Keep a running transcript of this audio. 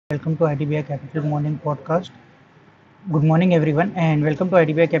Welcome to IDBI Capital Morning Podcast. Good morning, everyone, and welcome to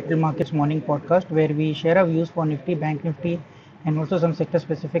IDBI Capital Markets Morning Podcast, where we share our views for Nifty, Bank Nifty, and also some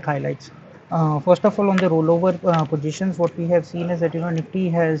sector-specific highlights. First of all, on the rollover positions, what we have seen is that Nifty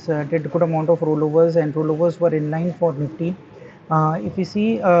has did good amount of rollovers, and rollovers were in line for Nifty. If you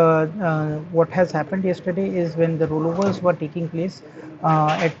see what has happened yesterday is when the rollovers were taking place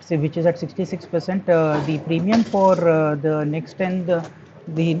at which is at 66%, the premium for the next and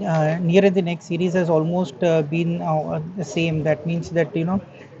the near the next series has almost been the same. That means that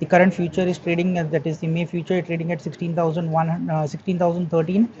the current future is trading that is the May future trading at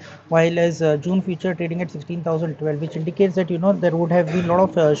 16,013, while as June future trading at 16,012, which indicates that there would have been a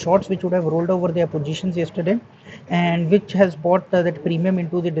lot of shorts which would have rolled over their positions yesterday, and which has brought that premium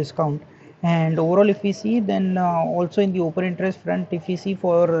into the discount. And overall, if we see, then also in the open interest front, if we see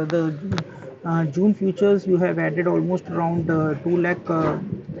for the June futures, you have added almost around 2 lakh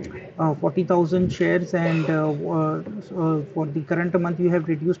 40,000 shares, and for the current month, you have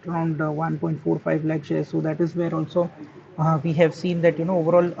reduced around 1.45 lakh shares. So that is where also we have seen that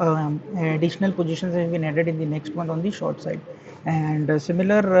overall additional positions have been added in the next month on the short side. And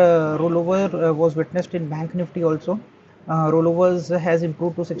similar rollover was witnessed in Bank Nifty also. Rollovers has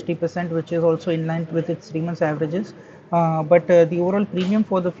improved to 60%, which is also in line with its 3 months averages. But the overall premium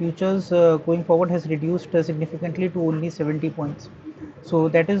for the futures going forward has reduced significantly to only 70 points. So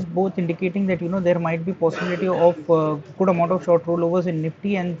that is both indicating that there might be possibility of good amount of short rollovers in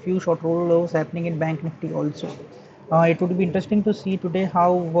Nifty and few short rollovers happening in Bank Nifty also. It would be interesting to see today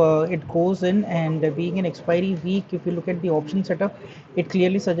how it goes in, and being an expiry week, if you look at the option setup, it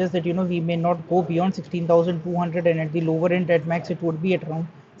clearly suggests that we may not go beyond 16,200, and at the lower end at max it would be at around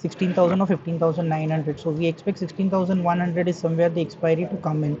 16,000 or 15,900. So we expect 16,100 is somewhere the expiry to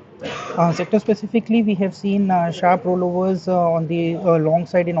come in. Sector specifically, we have seen sharp rollovers on the long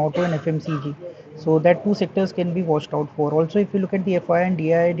side in auto and FMCG. So that two sectors can be watched out for. Also, if you look at the FI and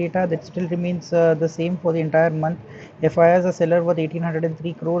DI data, that still remains the same for the entire month. FI is a seller worth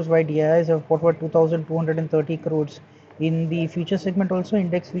 1803 crores, while DI is worth 2230 crores. In the future segment also,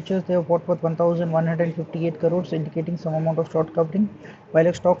 index futures they have bought worth 1158 crores, indicating some amount of short covering,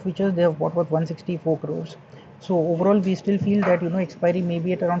 while stock futures they have bought worth 164 crores. So overall, we still feel that expiry may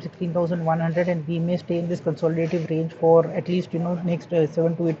be at around 16,100, and we may stay in this consolidative range for at least next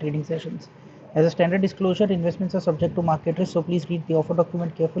 7 to 8 trading sessions. As a standard disclosure, investments are subject to market risk, so please read the offer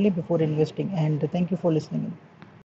document carefully before investing. And thank you for listening in.